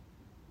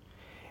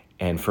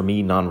 And for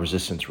me,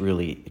 non-resistance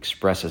really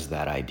expresses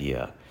that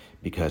idea,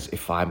 because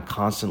if I'm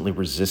constantly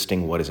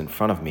resisting what is in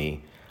front of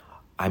me,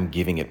 I'm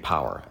giving it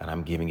power and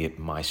I'm giving it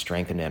my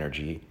strength and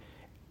energy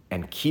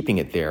and keeping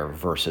it there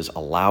versus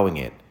allowing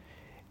it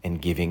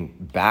and giving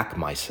back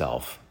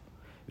myself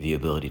the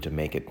ability to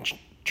make it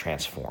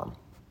transform.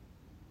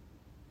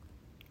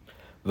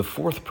 The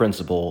fourth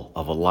principle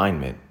of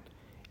alignment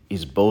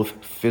is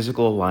both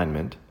physical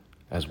alignment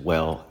as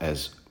well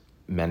as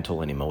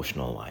mental and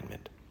emotional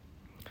alignment.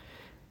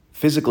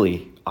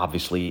 Physically,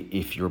 obviously,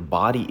 if your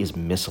body is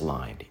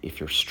misaligned, if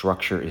your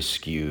structure is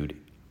skewed,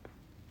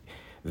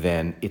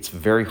 then it's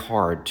very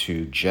hard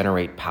to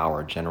generate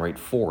power, generate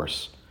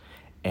force,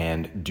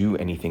 and do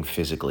anything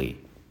physically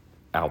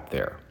out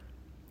there.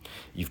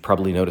 You've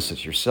probably noticed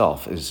this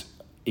yourself, is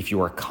if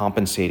you are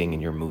compensating in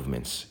your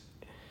movements,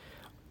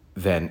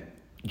 then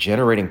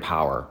generating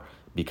power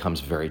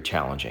becomes very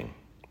challenging.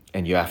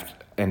 And you have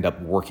to end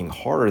up working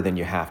harder than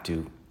you have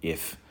to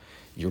if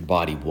your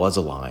body was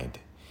aligned,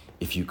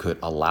 if you could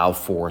allow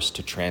force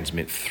to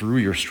transmit through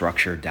your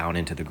structure down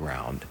into the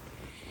ground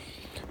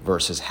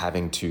versus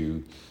having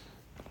to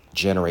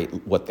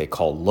generate what they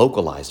call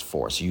localized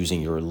force,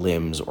 using your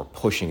limbs or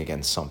pushing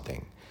against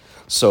something.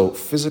 So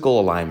physical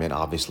alignment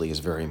obviously is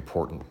very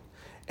important.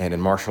 And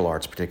in martial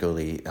arts,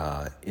 particularly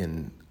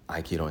in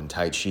Aikido and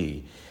Tai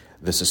Chi,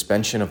 the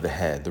suspension of the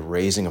head, the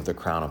raising of the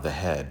crown of the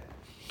head,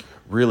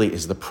 really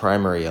is the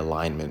primary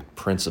alignment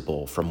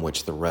principle from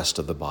which the rest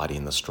of the body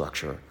and the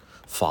structure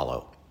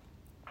follow.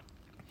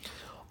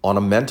 On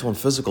a mental and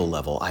physical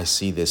level, I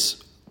see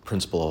this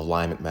principle of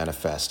alignment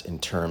manifest in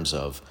terms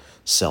of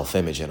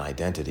self-image and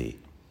identity.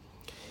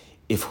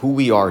 If who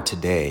we are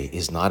today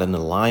is not in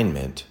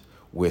alignment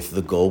with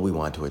the goal we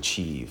want to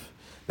achieve,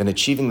 then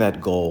achieving that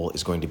goal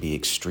is going to be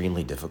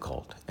extremely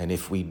difficult. And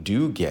if we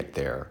do get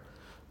there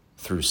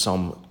through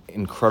some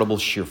incredible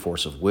sheer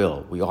force of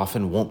will, we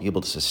often won't be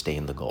able to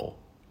sustain the goal.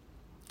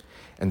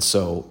 And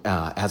so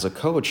as a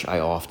coach, I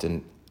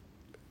often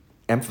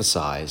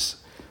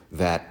emphasize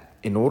that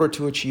in order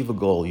to achieve a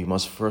goal, you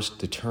must first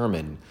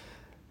determine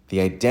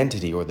the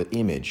identity or the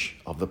image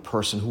of the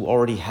person who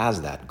already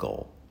has that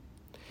goal.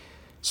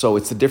 So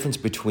it's the difference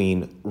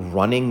between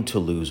running to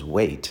lose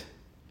weight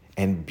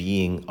and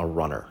being a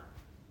runner.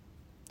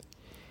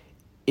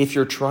 If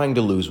you're trying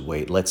to lose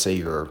weight, let's say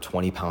you're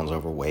 20 pounds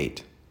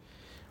overweight,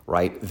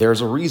 right?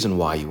 There's a reason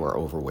why you are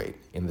overweight,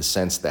 in the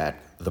sense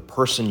that the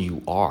person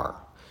you are,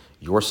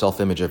 your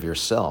self-image of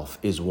yourself,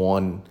 is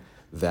one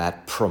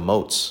that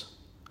promotes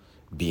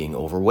being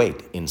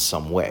overweight in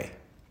some way.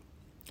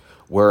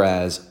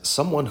 Whereas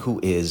someone who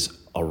is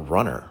a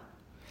runner,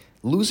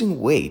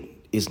 losing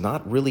weight is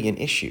not really an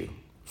issue.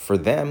 For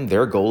them,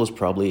 their goal is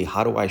probably,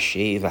 how do I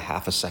shave a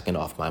half a second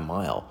off my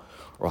mile?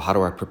 Or how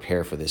do I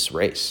prepare for this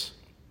race?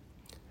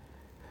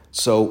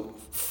 So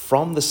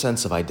from the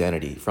sense of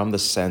identity, from the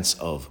sense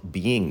of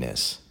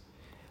beingness,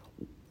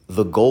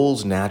 the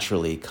goals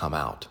naturally come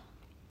out.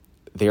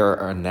 They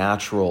are a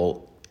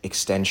natural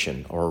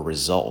extension or a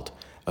result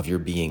of your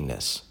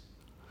beingness.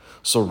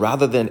 So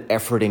rather than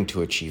efforting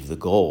to achieve the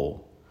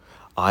goal,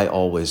 I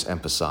always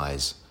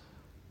emphasize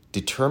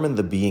determine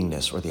the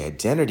beingness or the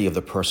identity of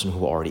the person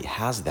who already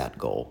has that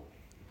goal,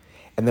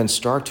 and then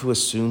start to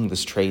assume the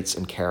traits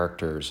and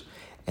characters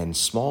and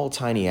small,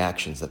 tiny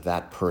actions that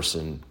that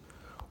person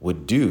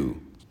would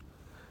do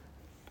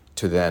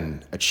to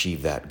then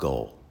achieve that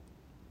goal.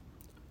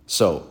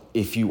 So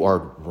if you are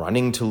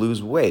running to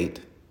lose weight,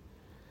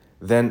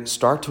 then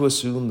start to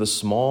assume the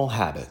small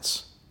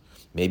habits.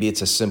 Maybe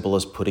it's as simple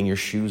as putting your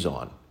shoes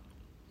on.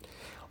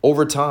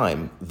 Over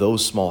time,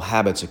 those small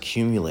habits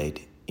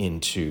accumulate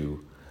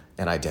into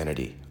an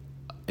identity,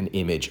 an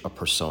image, a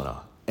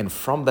persona. And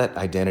from that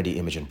identity,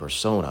 image, and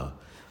persona,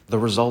 the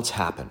results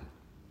happen.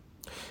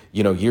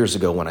 Years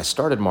ago when I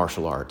started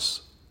martial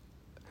arts,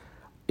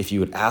 if you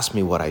would ask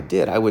me what I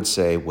did, I would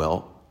say,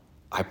 well,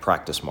 I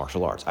practice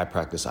martial arts. I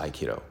practice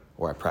Aikido,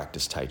 or I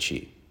practice Tai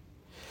Chi.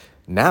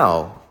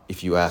 Now,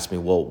 if you ask me,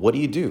 well, what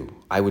do?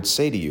 I would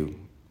say to you,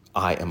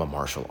 I am a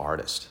martial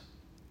artist.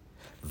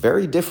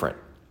 Very different.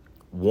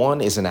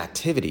 One is an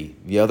activity,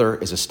 the other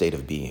is a state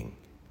of being.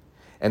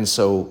 And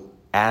so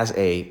as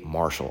a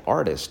martial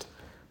artist,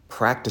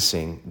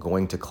 practicing,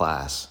 going to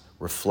class,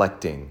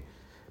 reflecting,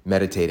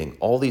 meditating,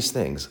 all these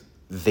things,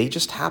 they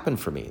just happen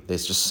for me.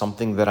 It's just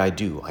something that I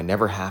do. I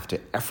never have to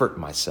effort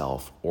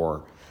myself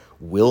or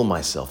will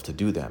myself to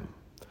do them.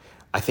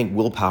 I think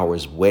willpower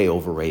is way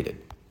overrated.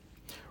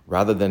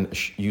 Rather than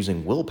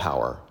using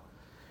willpower,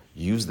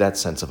 use that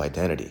sense of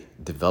identity.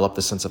 Develop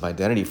the sense of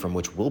identity from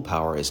which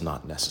willpower is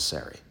not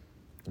necessary.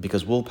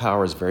 Because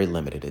willpower is very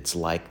limited. It's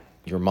like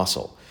your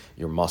muscle.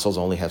 Your muscles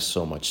only have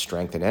so much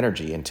strength and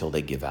energy until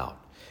they give out.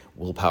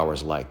 Willpower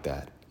is like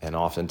that. And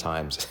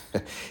oftentimes,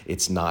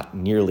 it's not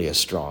nearly as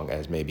strong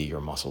as maybe your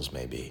muscles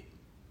may be.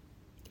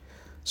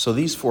 So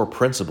these 4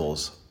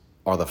 principles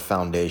are the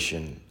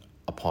foundation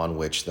upon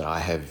which that I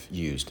have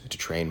used to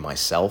train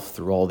myself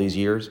through all these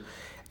years,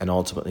 and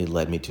ultimately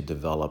led me to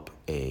develop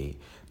a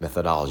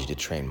methodology to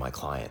train my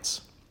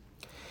clients.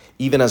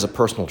 Even as a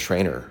personal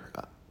trainer,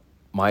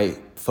 my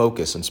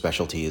focus and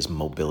specialty is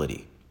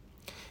mobility.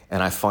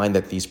 And I find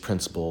that these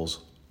principles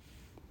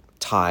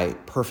tie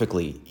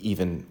perfectly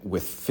even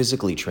with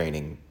physically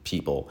training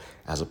people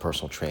as a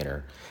personal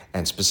trainer,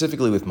 and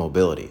specifically with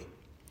mobility.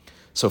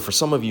 So for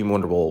some of you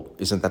wonder, well,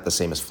 isn't that the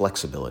same as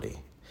flexibility?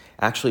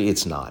 Actually,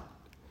 it's not.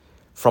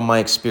 From my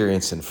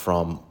experience and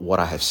from what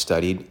I have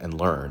studied and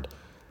learned,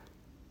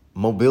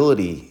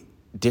 mobility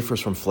differs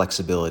from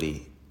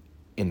flexibility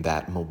in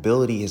that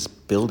mobility is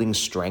building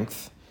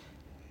strength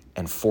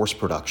and force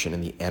production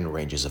in the end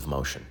ranges of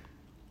motion.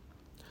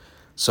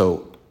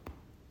 So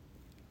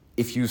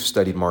if you've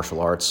studied martial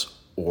arts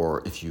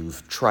or if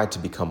you've tried to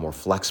become more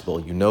flexible,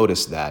 you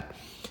notice that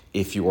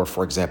if you are,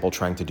 for example,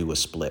 trying to do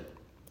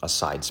a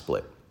side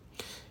split,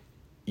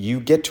 you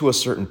get to a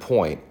certain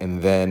point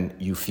and then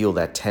you feel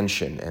that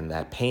tension and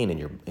that pain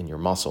in your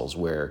muscles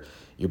where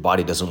your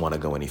body doesn't want to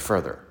go any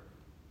further.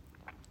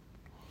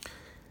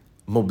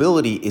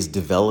 Mobility is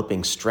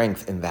developing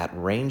strength in that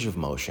range of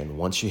motion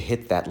once you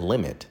hit that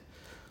limit,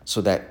 so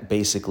that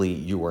basically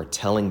you are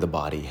telling the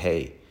body,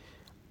 hey,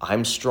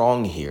 I'm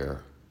strong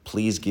here.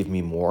 Please give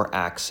me more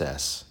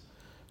access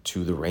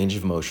to the range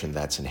of motion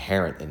that's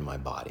inherent in my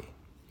body.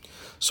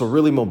 So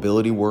really,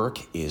 mobility work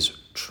is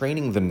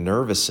training the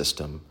nervous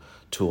system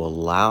to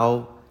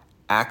allow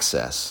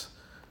access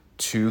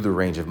to the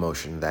range of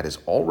motion that is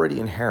already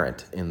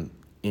inherent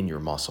in your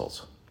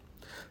muscles.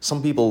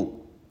 Some people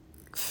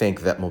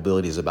think that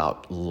mobility is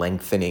about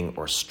lengthening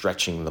or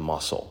stretching the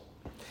muscle.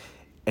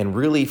 And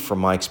really, from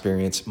my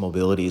experience,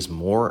 mobility is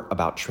more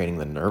about training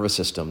the nervous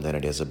system than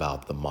it is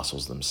about the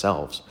muscles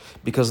themselves,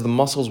 because the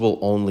muscles will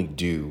only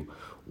do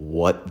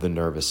what the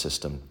nervous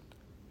system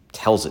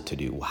tells it to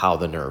do, how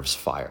the nerves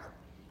fire.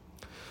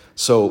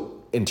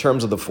 So in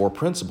terms of the 4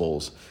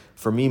 principles,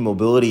 for me,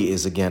 mobility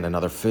is, again,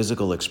 another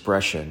physical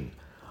expression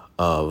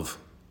of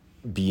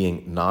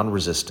being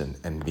non-resistant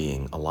and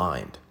being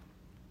aligned.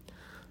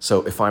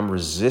 So if I'm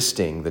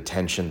resisting the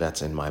tension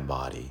that's in my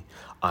body,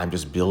 I'm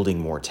just building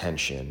more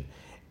tension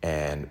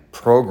and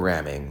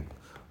programming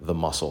the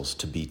muscles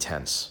to be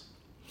tense.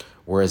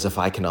 Whereas if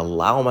I can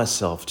allow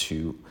myself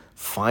to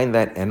find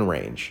that end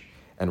range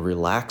and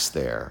relax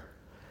there,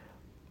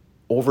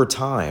 over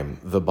time,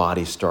 the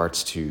body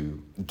starts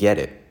to get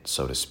it,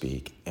 so to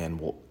speak, and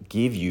will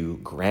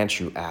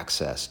grant you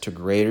access to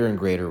greater and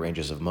greater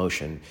ranges of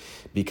motion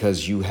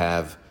because you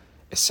have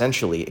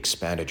essentially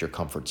expanded your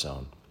comfort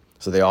zone.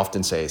 So they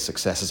often say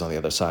success is on the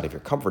other side of your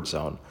comfort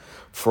zone.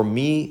 For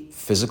me,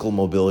 physical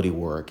mobility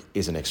work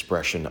is an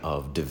expression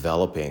of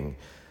developing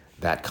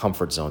that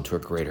comfort zone to a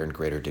greater and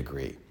greater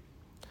degree.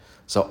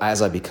 So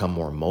as I become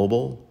more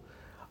mobile,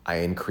 I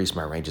increase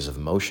my ranges of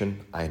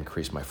motion, I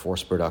increase my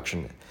force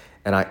production,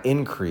 and I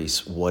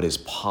increase what is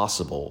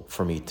possible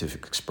for me to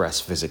express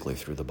physically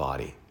through the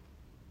body.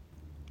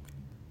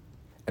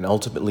 And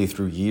ultimately,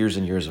 through years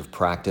and years of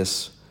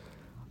practice,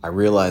 I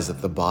realized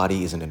that the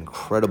body is an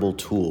incredible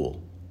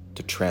tool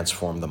to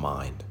transform the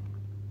mind.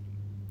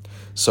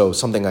 So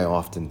something I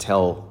often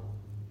tell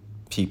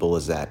people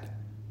is that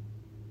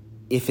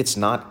if it's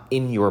not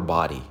in your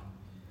body,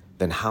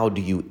 then how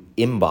do you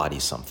embody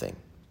something?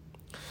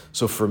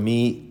 So for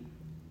me,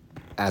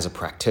 as a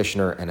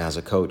practitioner and as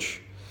a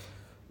coach,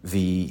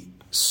 the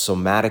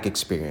somatic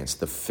experience,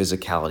 the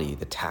physicality,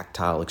 the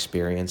tactile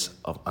experience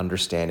of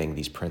understanding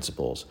these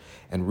principles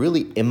and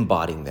really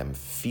embodying them,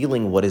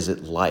 feeling what is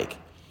it like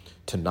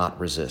to not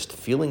resist,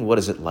 feeling what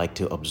is it like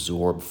to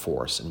absorb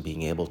force and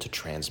being able to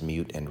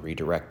transmute and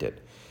redirect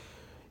it,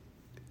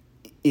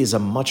 is a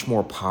much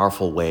more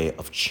powerful way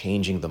of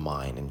changing the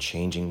mind and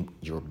changing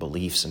your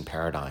beliefs and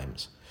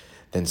paradigms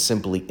than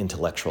simply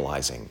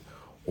intellectualizing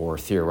or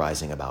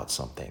theorizing about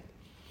something.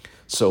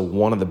 So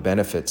one of the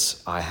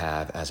benefits I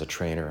have as a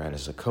trainer and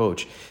as a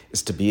coach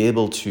is to be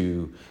able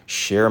to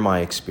share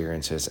my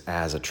experiences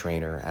as a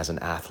trainer, as an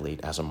athlete,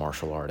 as a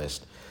martial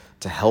artist,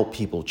 to help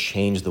people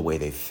change the way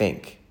they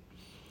think.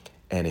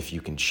 And if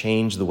you can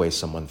change the way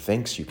someone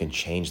thinks, you can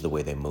change the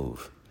way they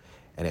move.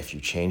 And if you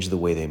change the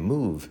way they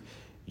move,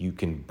 you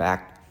can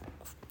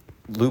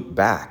loop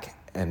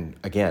back and,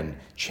 again,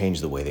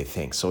 change the way they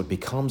think. So it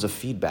becomes a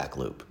feedback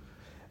loop.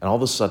 And all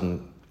of a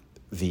sudden,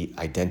 the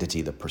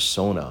identity, the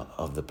persona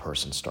of the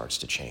person starts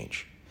to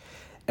change.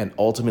 And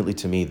ultimately,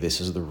 to me, this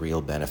is the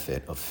real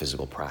benefit of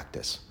physical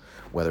practice,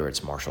 whether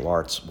it's martial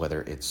arts,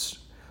 whether it's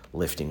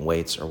lifting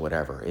weights or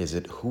whatever.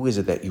 Who is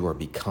it that you are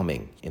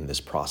becoming in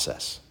this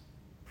process?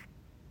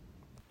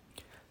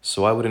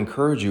 So I would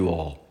encourage you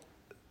all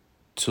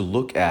to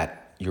look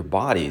at your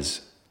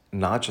bodies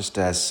not just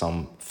as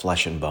some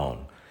flesh and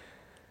bone,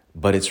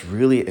 but it's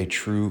really a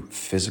true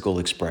physical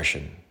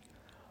expression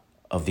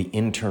of the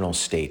internal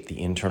state,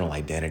 the internal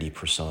identity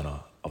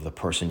persona of the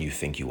person you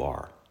think you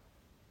are.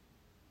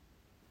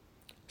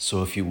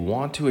 So if you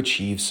want to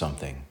achieve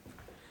something,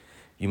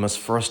 you must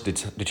first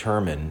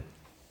determine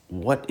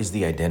what is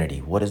the identity,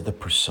 what is the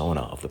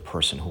persona of the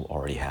person who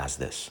already has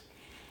this.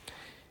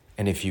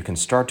 And if you can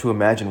start to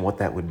imagine what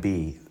that would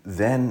be,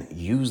 then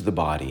use the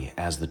body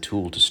as the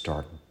tool to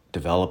start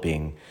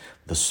developing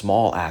the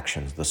small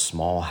actions, the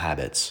small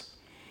habits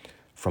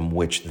from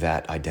which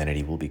that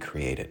identity will be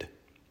created.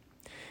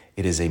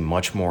 It is a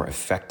much more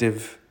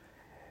effective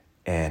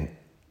and,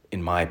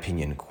 in my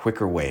opinion,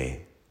 quicker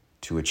way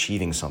to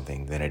achieving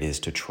something than it is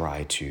to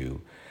try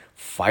to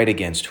fight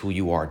against who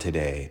you are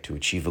today to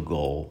achieve a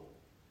goal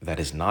that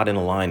is not in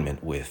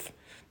alignment with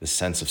the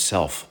sense of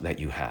self that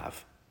you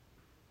have.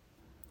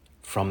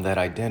 From that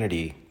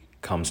identity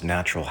comes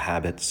natural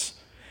habits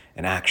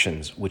and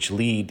actions which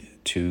lead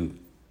to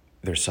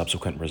their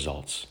subsequent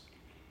results.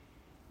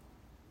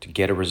 To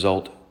get a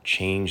result,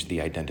 change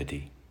the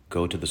identity,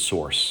 go to the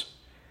source.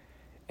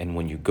 And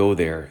when you go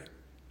there,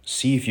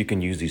 see if you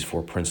can use these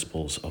 4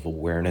 principles of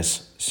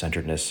awareness,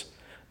 centeredness,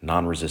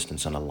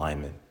 non-resistance, and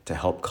alignment to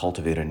help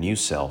cultivate a new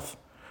self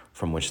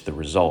from which the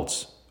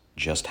results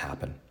just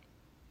happen.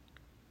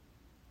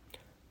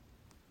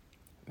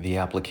 The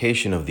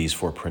application of these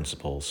 4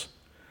 principles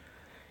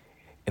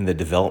in the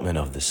development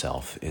of the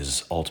self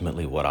is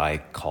ultimately what I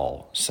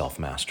call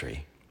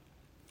self-mastery.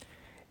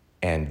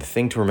 And the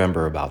thing to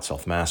remember about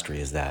self-mastery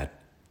is that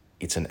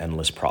it's an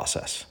endless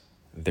process.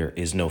 There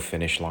is no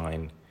finish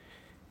line,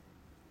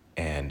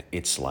 and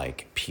it's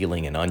like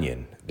peeling an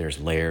onion. There's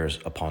layers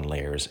upon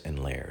layers and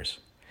layers.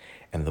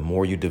 And the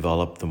more you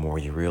develop, the more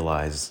you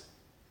realize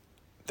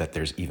that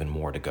there's even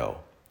more to go.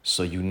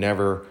 So you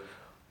never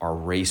are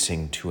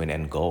racing to an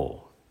end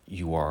goal.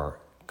 You are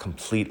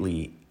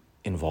completely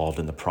involved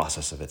in the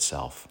process of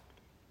itself.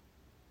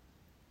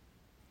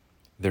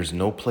 There's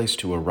no place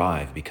to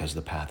arrive because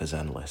the path is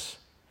endless.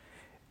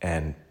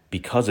 And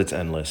because it's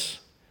endless,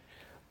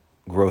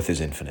 growth is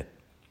infinite.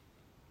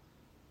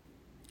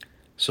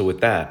 So with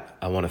that,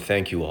 I want to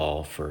thank you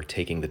all for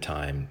taking the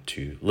time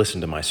to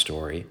listen to my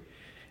story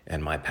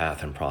and my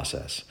path and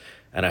process.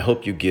 And I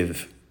hope you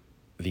give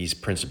these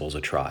principles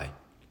a try.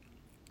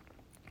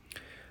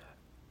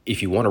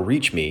 If you want to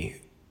reach me,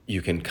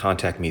 you can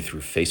contact me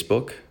through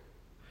Facebook,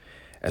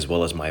 as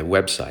well as my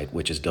website,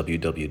 which is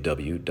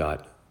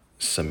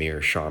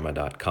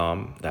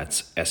www.sameersharma.com.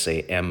 That's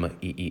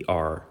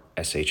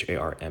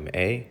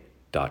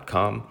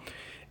SAMEERSHARMA.com.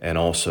 And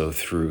also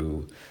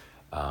through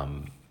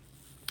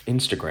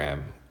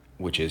Instagram,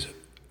 which is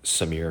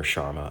Sameer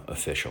Sharma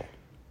Official.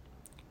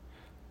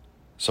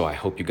 So I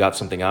hope you got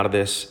something out of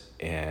this,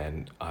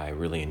 and I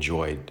really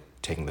enjoyed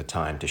taking the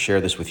time to share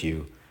this with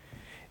you.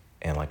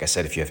 And like I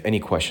said, if you have any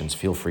questions,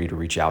 feel free to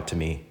reach out to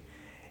me.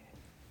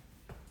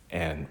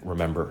 And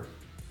remember,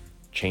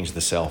 change the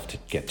self to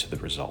get to the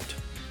result.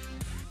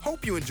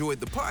 Hope you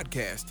enjoyed the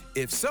podcast.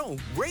 If so,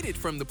 rate it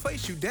from the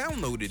place you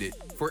downloaded it.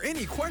 For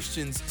any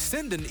questions,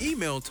 send an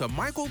email to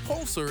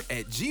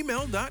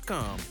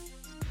michaelpulser@gmail.com.